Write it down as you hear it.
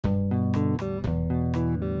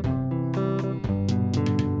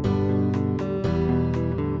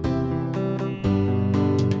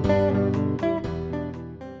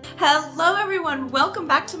everyone, welcome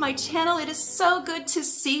back to my channel. It is so good to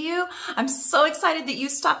see you. I'm so excited that you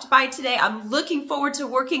stopped by today. I'm looking forward to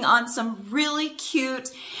working on some really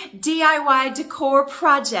cute DIY decor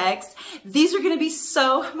projects. These are going to be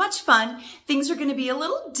so much fun. Things are going to be a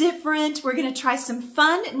little different. We're going to try some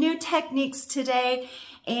fun new techniques today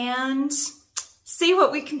and see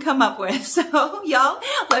what we can come up with. So y'all,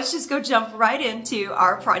 let's just go jump right into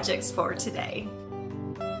our projects for today.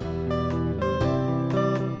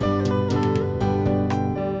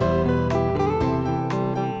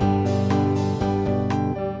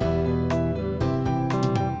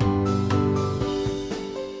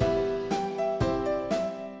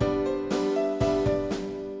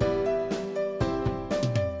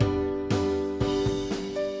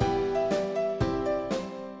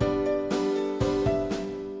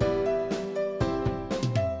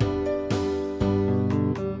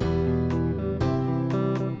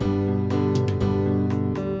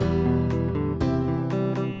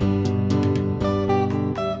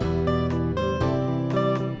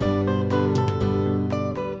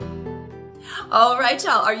 All right,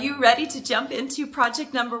 y'all, are you ready to jump into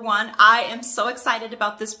project number one? I am so excited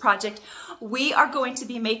about this project. We are going to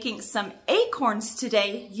be making some acorns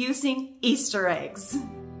today using Easter eggs.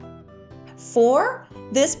 For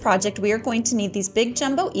this project, we are going to need these big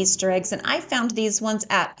jumbo Easter eggs, and I found these ones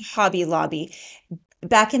at Hobby Lobby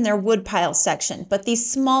back in their woodpile section, but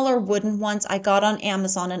these smaller wooden ones I got on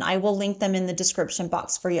Amazon, and I will link them in the description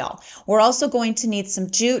box for y'all. We're also going to need some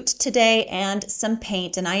jute today and some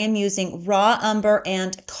paint, and I am using raw umber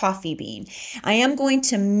and coffee bean. I am going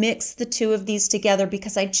to mix the two of these together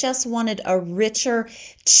because I just wanted a richer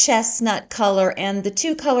chestnut color, and the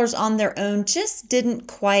two colors on their own just didn't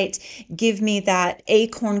quite give me that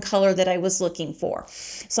acorn color that I was looking for.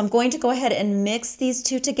 So I'm going to go ahead and mix these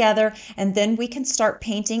two together, and then we can start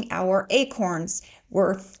painting our acorns.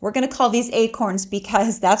 We're going to call these acorns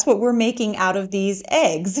because that's what we're making out of these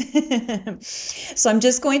eggs. So I'm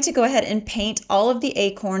just going to go ahead and paint all of the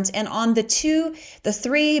acorns, and on the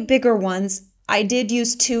three bigger ones, I did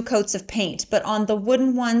use 2 coats of paint, but on the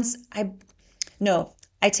wooden ones,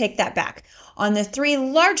 I take that back. On the 3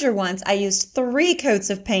 larger ones, I used 3 coats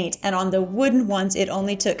of paint, and on the wooden ones, it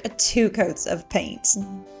only took 2 coats of paint.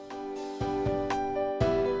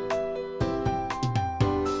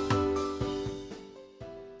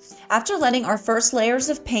 After letting our first layers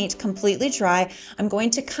of paint completely dry, I'm going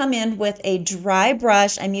to come in with a dry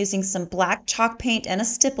brush. I'm using some black chalk paint and a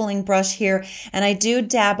stippling brush here, and I do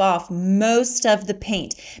dab off most of the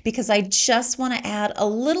paint because I just want to add a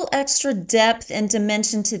little extra depth and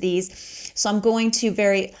dimension to these. So I'm going to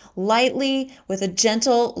very lightly, with a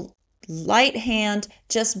gentle, light hand,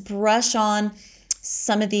 just brush on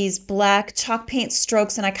some of these black chalk paint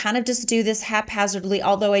strokes, and I kind of just do this haphazardly,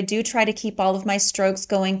 although I do try to keep all of my strokes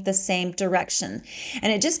going the same direction.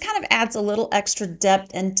 And it just kind of adds a little extra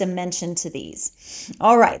depth and dimension to these.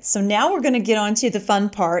 All right, so now we're going to get on to the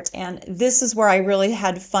fun part, and this is where I really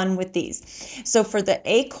had fun with these. So for the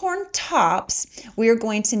acorn tops, we are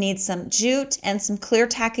going to need some jute and some clear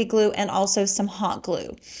tacky glue and also some hot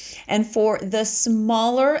glue. And for the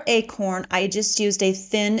smaller acorn, I just used a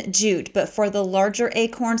thin jute, but for the larger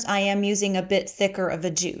acorns, I am using a bit thicker of a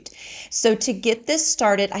jute. So to get this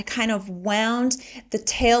started, I kind of wound the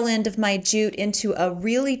tail end of my jute into a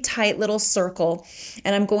really tight little circle,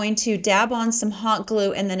 and I'm going to dab on some hot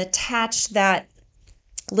glue and then attach that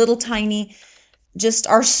little tiny, just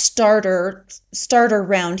our starter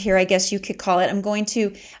round here, I guess you could call it. I'm going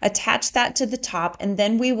to attach that to the top, and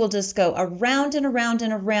then we will just go around and around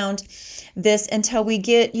and around this until we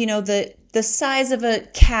get, the size of a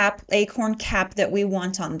cap, acorn cap that we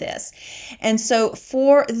want on this. And so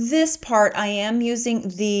for this part, I am using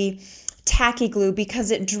the tacky glue because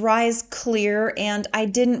it dries clear, and I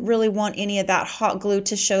didn't really want any of that hot glue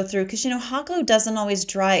to show through because hot glue doesn't always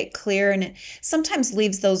dry clear, and it sometimes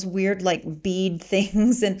leaves those weird like bead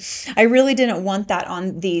things, and I really didn't want that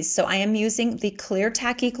on these. So I am using the clear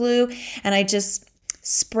tacky glue, and I just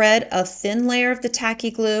spread a thin layer of the tacky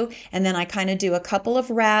glue, and then I kind of do a couple of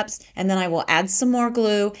wraps, and then I will add some more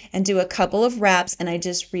glue and do a couple of wraps, and I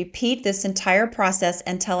just repeat this entire process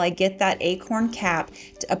until I get that acorn cap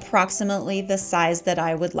to approximately the size that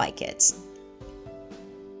I would like it.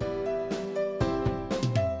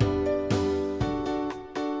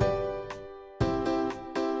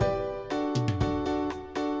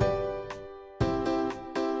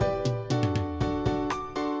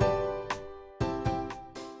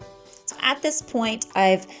 at this point,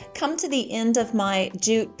 I've come to the end of my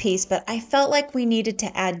jute piece, but I felt like we needed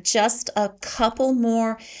to add just a couple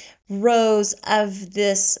more rows of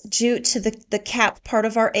this jute to the cap part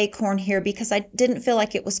of our acorn here because I didn't feel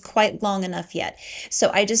like it was quite long enough yet. So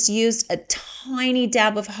I just used a tiny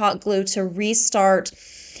dab of hot glue to restart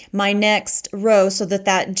my next row so that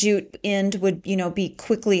that jute end would, be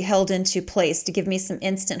quickly held into place to give me some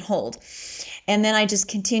instant hold. And then I just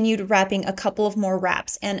continued wrapping a couple of more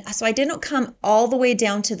wraps. And so I didn't come all the way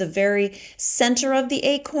down to the very center of the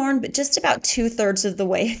acorn, but just about 2/3 of the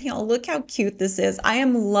way. Y'all, look how cute this is. I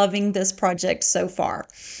am loving this project so far.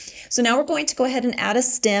 So now we're going to go ahead and add a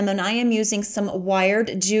stem, and I am using some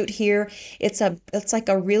wired jute here. It's like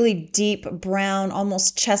a really deep brown,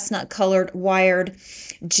 almost chestnut colored wired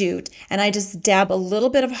jute. And I just dab a little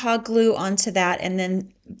bit of hot glue onto that and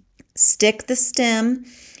then stick the stem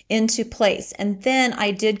into place. And then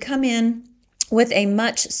I did come in with a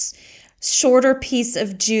much shorter piece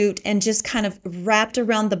of jute and just kind of wrapped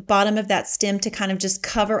around the bottom of that stem to kind of just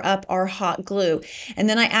cover up our hot glue. And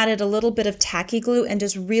then I added a little bit of tacky glue and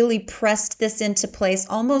just really pressed this into place,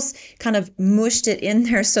 almost kind of mushed it in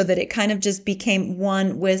there so that it kind of just became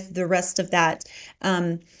one with the rest of that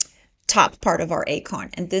top part of our acorn.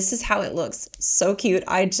 And this is how it looks. So cute.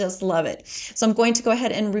 I just love it. So I'm going to go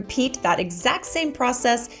ahead and repeat that exact same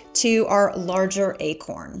process to our larger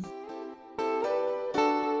acorn.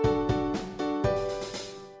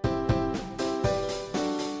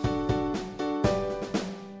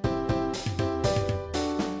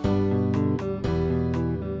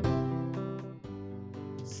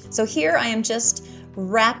 So here I am just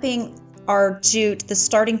wrapping our jute, the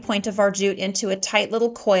starting point of our jute, into a tight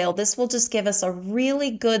little coil. This will just give us a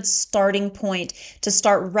really good starting point to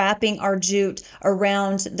start wrapping our jute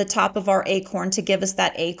around the top of our acorn to give us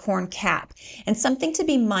that acorn cap. And something to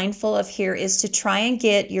be mindful of here is to try and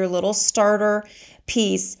get your little starter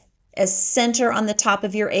piece as center on the top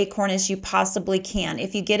of your acorn as you possibly can.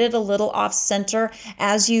 If you get it a little off center,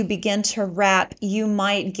 as you begin to wrap, you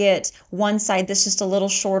might get one side that's just a little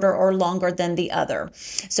shorter or longer than the other.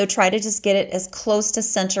 So try to just get it as close to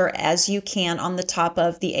center as you can on the top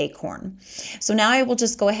of the acorn. So now I will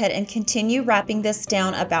just go ahead and continue wrapping this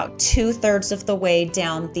down about 2/3 of the way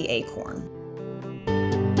down the acorn.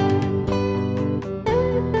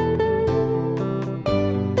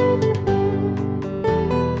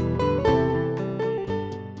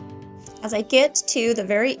 As I get to the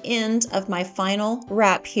very end of my final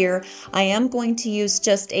wrap here, I am going to use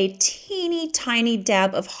just a teeny tiny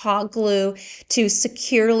dab of hot glue to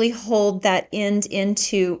securely hold that end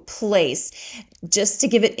into place, just to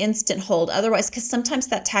give it instant hold. Otherwise, because sometimes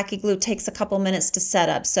that tacky glue takes a couple minutes to set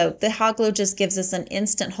up. So the hot glue just gives us an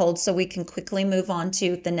instant hold so we can quickly move on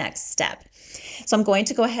to the next step. So I'm going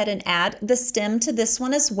to go ahead and add the stem to this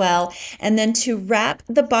one as well. And then to wrap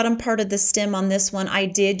the bottom part of the stem on this one, I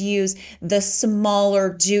did use the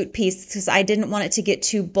smaller jute piece because I didn't want it to get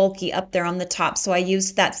too bulky up there on the top. So I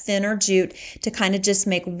used that thinner jute to kind of just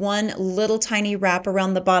make one little tiny wrap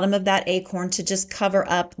around the bottom of that acorn to just cover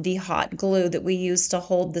up the hot glue that we used to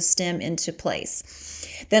hold the stem into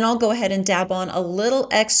place. Then I'll go ahead and dab on a little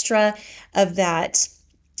extra of that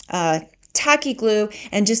tacky glue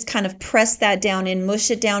and just kind of press that down in, mush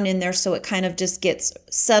it down in there so it kind of just gets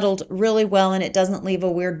settled really well and it doesn't leave a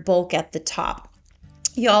weird bulk at the top.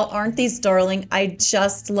 Y'all, aren't these darling? I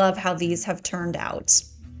just love how these have turned out.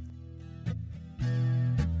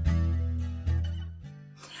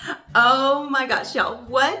 Oh my gosh, y'all,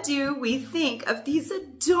 what do we think of these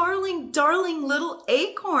darling, darling little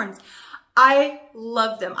acorns? I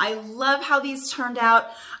love them. I love how these turned out.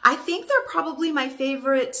 I think they're probably my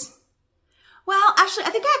favorite. Well, actually,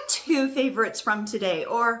 I think I have 2 favorites from today,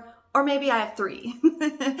 or maybe I have 3.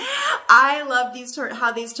 I love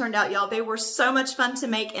how these turned out, y'all. They were so much fun to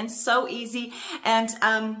make and so easy. And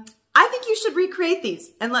I think you should recreate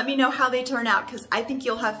these and let me know how they turn out because I think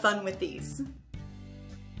you'll have fun with these.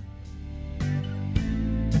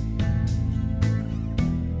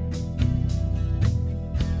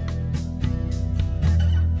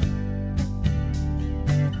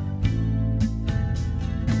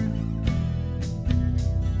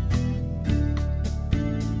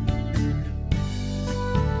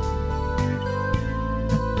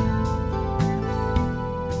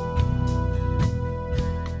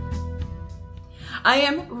 I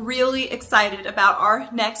am really excited about our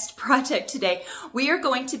next project today. We are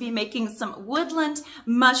going to be making some woodland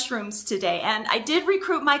mushrooms today, and I did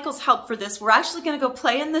recruit Michael's help for this. We're actually going to go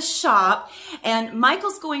play in the shop, and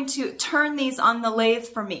Michael's going to turn these on the lathe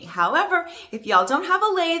for me. However, if y'all don't have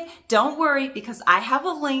a lathe, don't worry because I have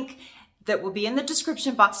a link that will be in the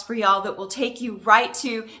description box for y'all that will take you right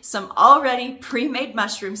to some already pre-made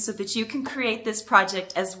mushrooms so that you can create this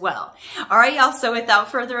project as well. All right, y'all, so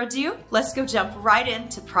without further ado, let's go jump right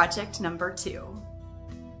into project number 2.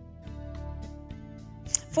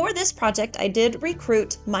 For this project, I did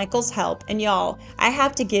recruit Michael's help, and y'all, I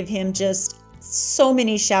have to give him just so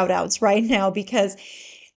many shout outs right now because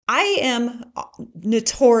I am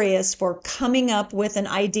notorious for coming up with an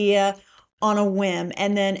idea on a whim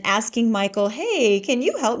and then asking Michael, hey, can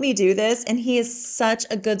you help me do this? And he is such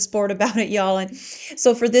a good sport about it, y'all. And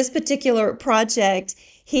so for this particular project,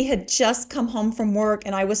 he had just come home from work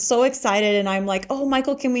and I was so excited and I'm like, oh,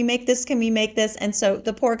 Michael, can we make this? Can we make this? And so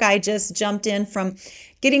the poor guy just jumped in from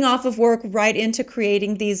getting off of work right into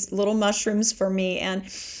creating these little mushrooms for me. And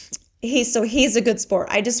he's a good sport.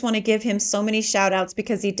 I just want to give him so many shout outs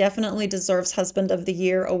because he definitely deserves Husband of the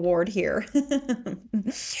Year award here.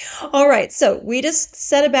 All right, so we just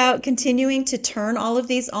set about continuing to turn all of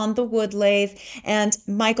these on the wood lathe, and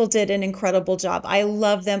Michael did an incredible job. I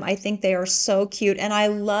love them. I think they are so cute, and I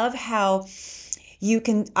love how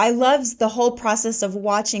I love the whole process of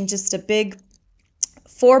watching just a big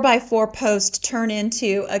 4x4 post turn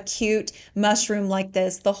into a cute mushroom like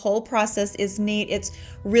this. The whole process is neat. It's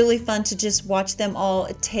really fun to just watch them all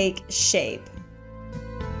take shape.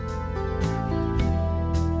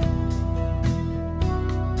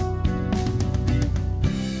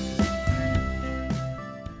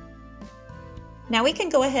 Now we can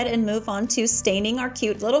go ahead and move on to staining our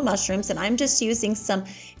cute little mushrooms, and I'm just using some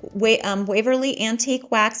Waverly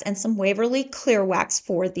Antique Wax and some Waverly Clear Wax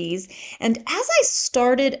for these. And as I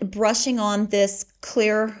started brushing on this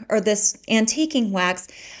this antiquing wax,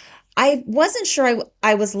 I wasn't sure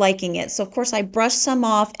I was liking it. So of course I brushed some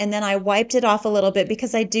off and then I wiped it off a little bit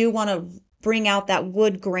because I do want to bring out that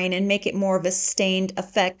wood grain and make it more of a stained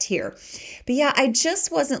effect here. But yeah, I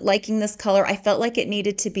just wasn't liking this color. I felt like it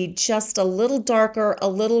needed to be just a little darker, a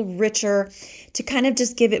little richer to kind of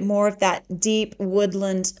just give it more of that deep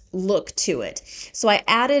woodland look to it. So I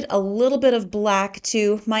added a little bit of black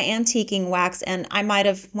to my antiquing wax, and I might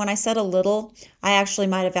have, when I said a little, I actually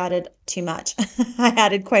might have added too much. I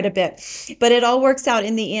added quite a bit, but it all works out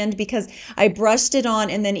in the end because I brushed it on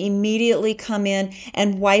and then immediately come in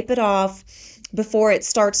and wipe it off before it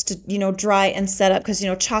starts to, dry and set up, because,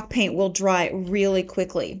 chalk paint will dry really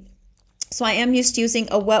quickly. So I am used to using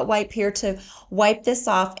a wet wipe here to wipe this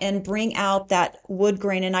off and bring out that wood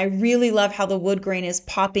grain. And I really love how the wood grain is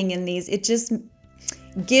popping in these. It just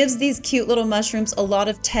gives these cute little mushrooms a lot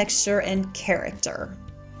of texture and character.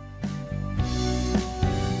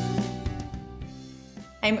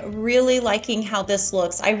 I'm really liking how this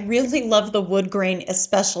looks. I really love the wood grain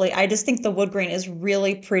especially. I just think the wood grain is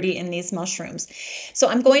really pretty in these mushrooms. So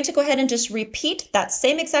I'm going to go ahead and just repeat that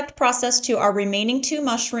same exact process to our remaining 2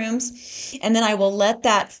 mushrooms, and then I will let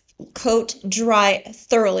that coat dry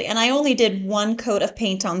thoroughly. And I only did 1 coat of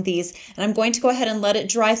paint on these, and I'm going to go ahead and let it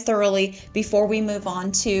dry thoroughly before we move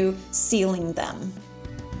on to sealing them.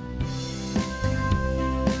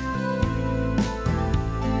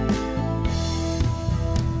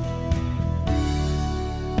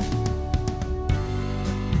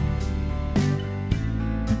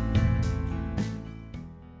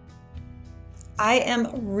 I am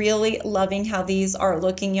really loving how these are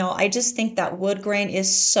looking, y'all. I just think that wood grain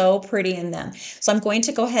is so pretty in them. So I'm going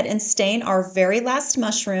to go ahead and stain our very last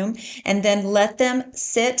mushroom and then let them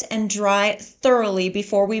sit and dry thoroughly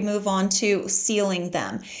before we move on to sealing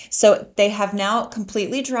them. So they have now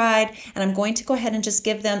completely dried, and I'm going to go ahead and just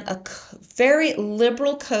give them a very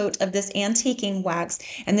liberal coat of this antiquing wax.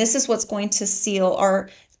 And this is what's going to seal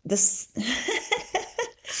this.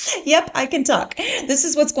 Yep, I can talk. This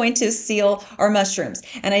is what's going to seal our mushrooms.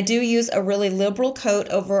 And I do use a really liberal coat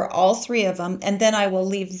over all 3 of them. And then I will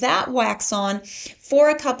leave that wax on for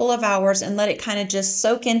a couple of hours and let it kind of just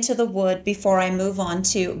soak into the wood before I move on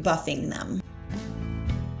to buffing them.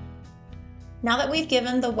 Now that we've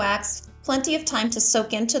given the wax plenty of time to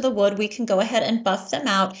soak into the wood, we can go ahead and buff them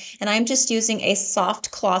out. And I'm just using a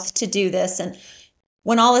soft cloth to do this. And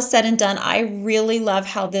when all is said and done, I really love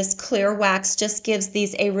how this clear wax just gives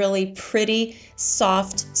these a really pretty,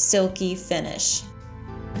 soft, silky finish.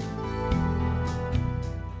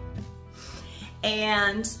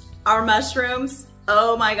 And our mushrooms,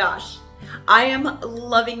 oh my gosh, I am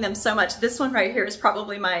loving them so much. This one right here is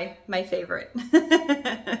probably my favorite.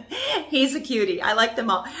 He's a cutie. I like them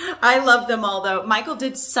all. I love them all though. Michael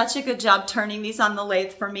did such a good job turning these on the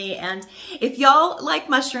lathe for me. And if y'all like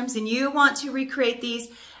mushrooms and you want to recreate these,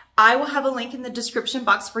 I will have a link in the description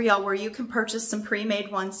box for y'all where you can purchase some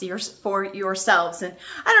pre-made ones for yourselves. And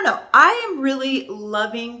I don't know, I am really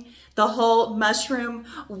loving the whole mushroom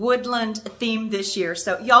woodland theme this year.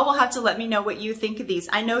 So y'all will have to let me know what you think of these.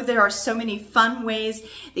 I know there are so many fun ways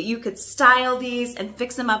that you could style these and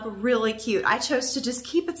fix them up really cute. I chose to just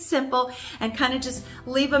keep it simple and kind of just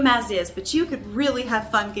leave them as is, but you could really have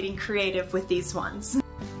fun getting creative with these ones.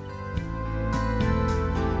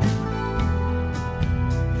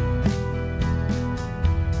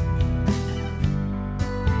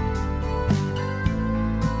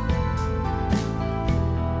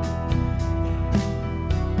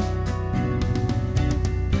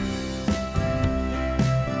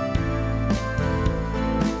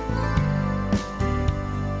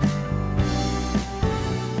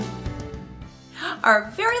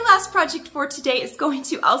 Our very last project for today is going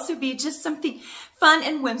to also be just something fun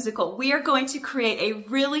and whimsical. We are going to create a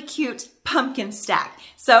really cute pumpkin stack.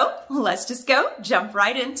 So let's just jump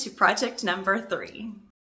right into project number 3.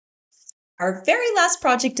 Our very last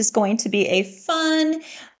project is going to be a fun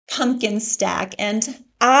pumpkin stack, and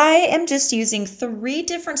I am just using 3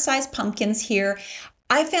 different size pumpkins here.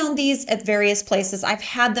 I found these at various places. I've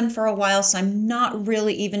had them for a while, so I'm not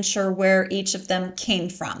really even sure where each of them came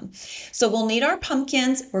from. So we'll need our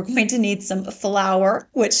pumpkins. We're going to need some flour,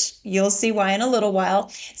 which you'll see why in a little while,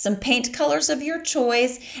 some paint colors of your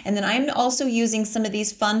choice, and then I'm also using some of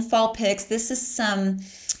these fun fall picks. This is some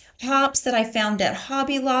pops that I found at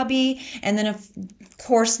Hobby Lobby, and then of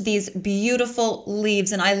course these beautiful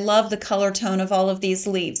leaves, and I love the color tone of all of these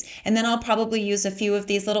leaves. And then I'll probably use a few of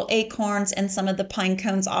these little acorns and some of the pine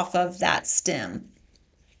cones off of that stem.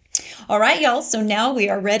 All right, y'all, so now we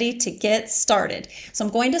are ready to get started. So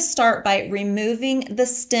I'm going to start by removing the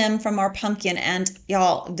stem from our pumpkin, and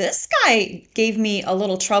y'all, this guy gave me a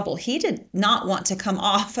little trouble. He did not want to come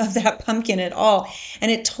off of that pumpkin at all,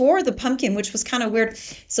 and it tore the pumpkin, which was kind of weird.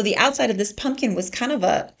 So the outside of this pumpkin was kind of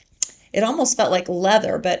it almost felt like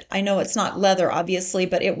leather, but I know it's not leather, obviously,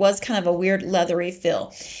 but it was kind of a weird leathery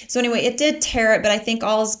feel. So anyway, it did tear it, but I think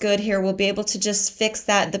all is good here. We'll be able to just fix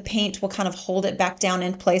that. The paint will kind of hold it back down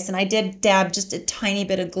in place, and I did dab just a tiny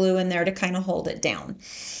bit of glue in there to kind of hold it down.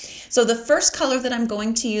 So the first color that I'm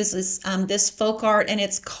going to use is this folk art, and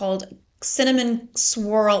it's called Cinnamon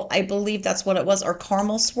Swirl. I believe that's what it was, or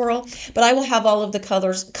Caramel Swirl, but I will have all of the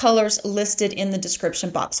colors listed in the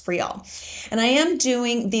description box for y'all. And I am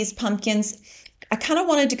doing these pumpkins. I kind of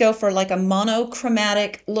wanted to go for like a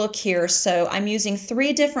monochromatic look here, so I'm using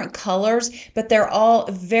 3 different colors, but they're all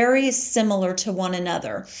very similar to one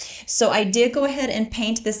another. So I did go ahead and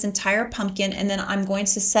paint this entire pumpkin, and then I'm going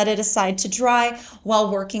to set it aside to dry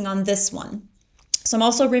while working on this one. So I'm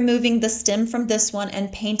also removing the stem from this one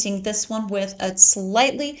and painting this one with a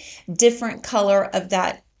slightly different color of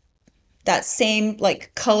that same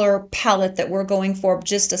like color palette that we're going for,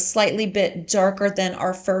 just a slightly bit darker than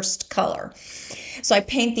our first color. So I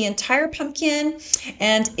paint the entire pumpkin,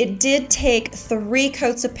 and it did take 3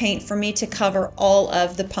 coats of paint for me to cover all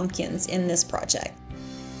of the pumpkins in this project.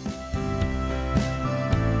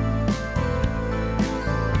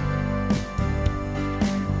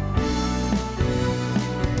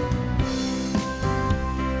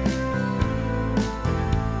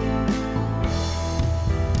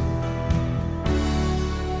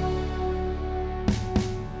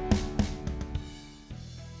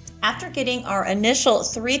 After getting our initial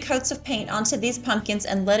 3 coats of paint onto these pumpkins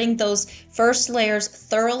and letting those first layers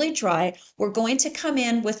thoroughly dry, we're going to come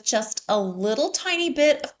in with just a little tiny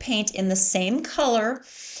bit of paint in the same color.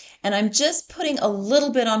 And I'm just putting a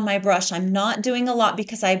little bit on my brush. I'm not doing a lot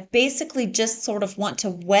because I basically just sort of want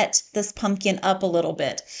to wet this pumpkin up a little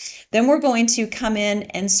bit. Then we're going to come in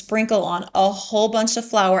and sprinkle on a whole bunch of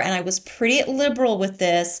flour, and I was pretty liberal with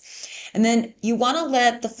this. And then you want to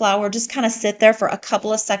let the flour just kind of sit there for a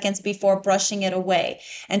couple of seconds before brushing it away.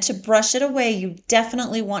 And to brush it away, you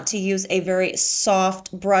definitely want to use a very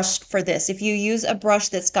soft brush for this. If you use a brush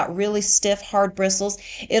that's got really stiff, hard bristles,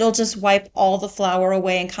 it'll just wipe all the flour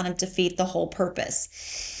away and kind of defeat the whole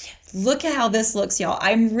purpose. Look at how this looks, y'all.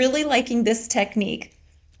 I'm really liking this technique.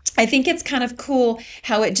 I think it's kind of cool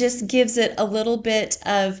how it just gives it a little bit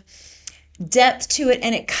of depth to it,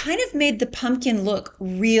 and it kind of made the pumpkin look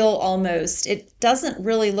real almost. It doesn't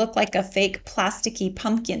really look like a fake plasticky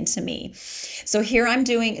pumpkin to me. So here I'm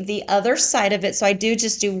doing the other side of it. So I do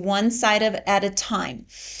just do one side of it at a time.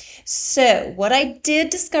 So what I did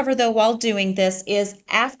discover though while doing this is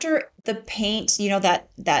after the paint, you know,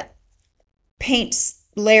 that paint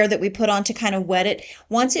layer that we put on to kind of wet it,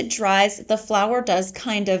 once it dries, the flour does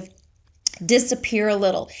kind of disappear a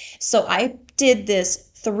little. So I did this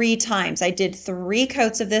 3 times. I did 3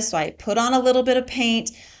 coats of this. So I put on a little bit of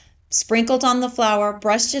paint, sprinkled on the flour,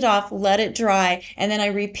 brushed it off, let it dry, and then I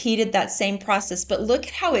repeated that same process. But look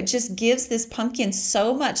at how it just gives this pumpkin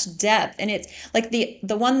so much depth. And it's like the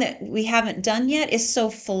one that we haven't done yet is so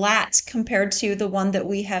flat compared to the one that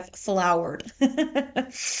we have floured.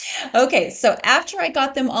 Okay, so after I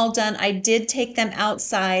got them all done, I did take them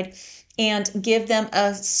outside and give them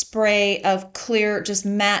a spray of clear, just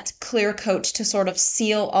matte clear coat to sort of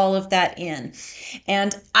seal all of that in.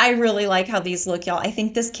 And I really like how these look, y'all. I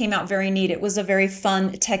think this came out very neat. It was a very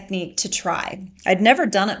fun technique to try. I'd never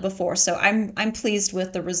done it before, so I'm pleased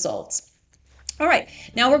with the results. All right,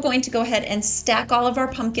 now we're going to go ahead and stack all of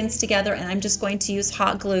our pumpkins together, and I'm just going to use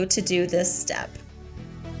hot glue to do this step.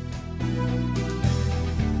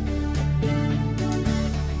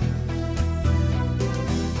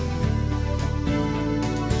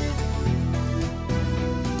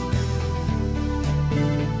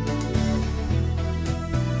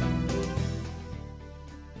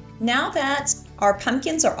 Now that our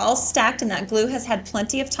pumpkins are all stacked and that glue has had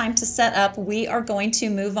plenty of time to set up, we are going to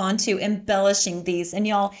move on to embellishing these. And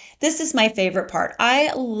y'all, this is my favorite part.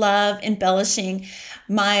 I love embellishing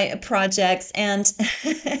my projects, and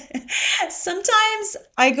sometimes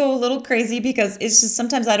I go a little crazy because it's just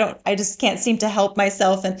sometimes I just can't seem to help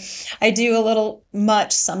myself, and I do a little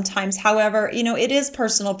much sometimes. However, you know, it is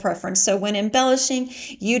personal preference. So when embellishing,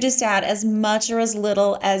 you just add as much or as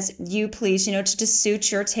little as you please, you know, to just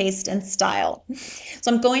suit your taste and style.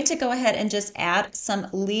 So I'm going to go ahead and just add some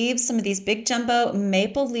leaves, some of these big jumbo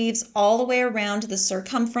maple leaves all the way around the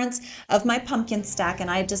circumference of my pumpkin stack,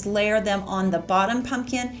 and I just layer them on the bottom pumpkin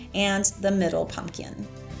and the middle pumpkin.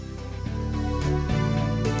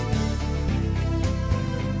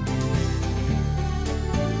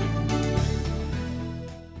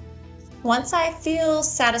 Once I feel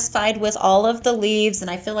satisfied with all of the leaves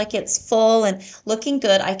and I feel like it's full and looking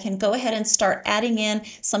good, I can go ahead and start adding in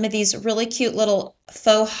some of these really cute little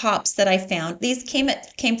faux hops that I found. These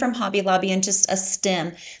came from Hobby Lobby in just a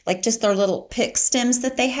stem, like just their little pick stems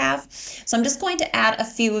that they have. So I'm just going to add a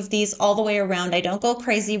few of these all the way around. I don't go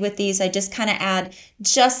crazy with these. I just kind of add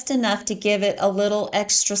just enough to give it a little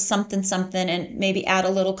extra something something and maybe add a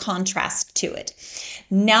little contrast to it.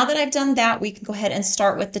 Now that I've done that, we can go ahead and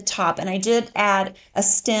start with the top. And I did add a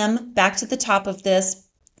stem back to the top of this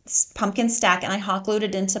pumpkin stack, and I hot glued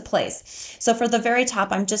it into place. So for the very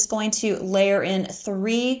top, I'm just going to layer in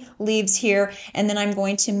 3 leaves here, and then I'm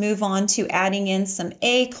going to move on to adding in some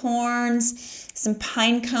acorns, some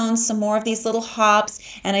pine cones, some more of these little hops,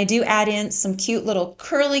 and I do add in some cute little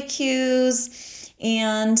curlicues.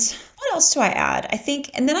 And what else do I add? I think,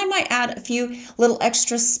 and then I might add a few little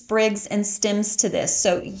extra sprigs and stems to this.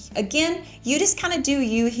 So again, you just kind of do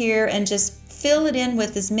you here and just fill it in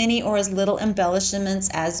with as many or as little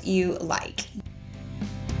embellishments as you like.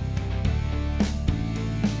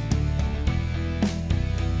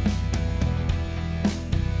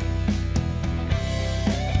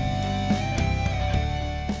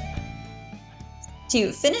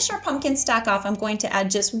 To finish our pumpkin stack off, I'm going to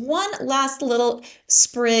add just one last little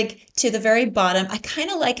sprig to the very bottom. I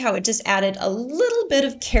kind of like how it just added a little bit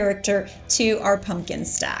of character to our pumpkin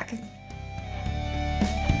stack.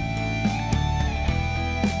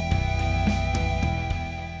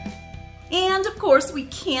 And of course, we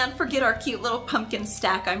can't forget our cute little pumpkin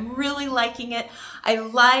stack. I'm really liking it. I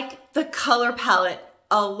like the color palette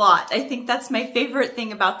a lot. I think that's my favorite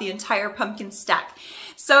thing about the entire pumpkin stack.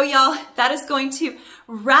 So y'all, that is going to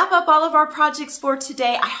wrap up all of our projects for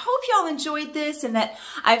today. I hope y'all enjoyed this and that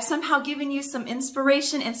I've somehow given you some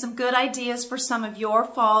inspiration and some good ideas for some of your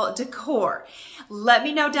fall decor. Let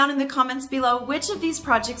me know down in the comments below which of these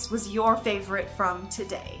projects was your favorite from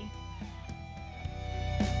today.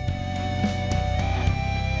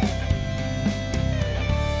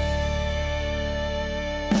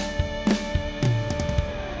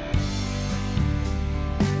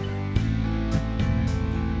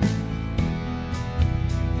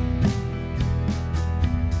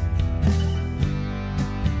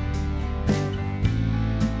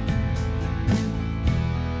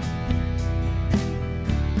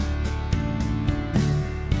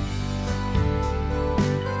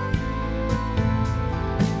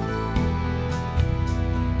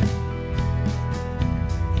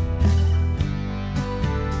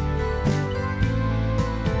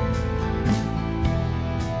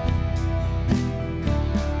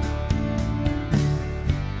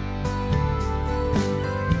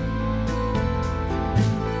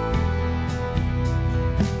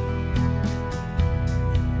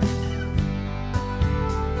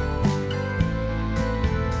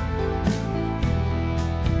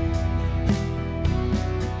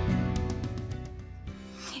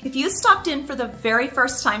 If you just stopped in for the very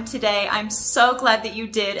first time today, I'm so glad that you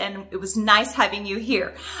did, and it was nice having you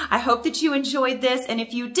here. I hope that you enjoyed this, and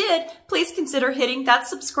if you did, please consider hitting that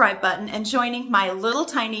subscribe button and joining my little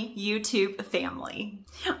tiny YouTube family.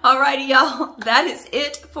 Alrighty, y'all, that is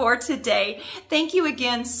it for today. Thank you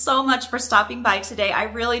again so much for stopping by today. I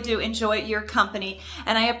really do enjoy your company,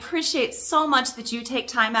 and I appreciate so much that you take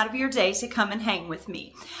time out of your day to come and hang with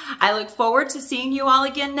me. I look forward to seeing you all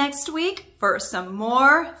again next week for some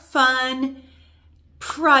more fun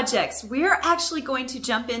projects. We're actually going to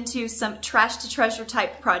jump into some trash to treasure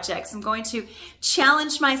type projects. I'm going to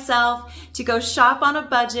challenge myself to go shop on a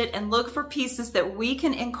budget and look for pieces that we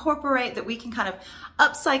can incorporate, that we can kind of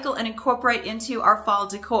upcycle and incorporate into our fall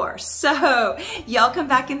decor. So y'all come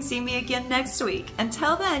back and see me again next week.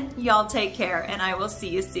 Until then, y'all take care, and I will see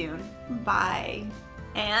you soon. Bye.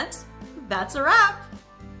 And that's a wrap.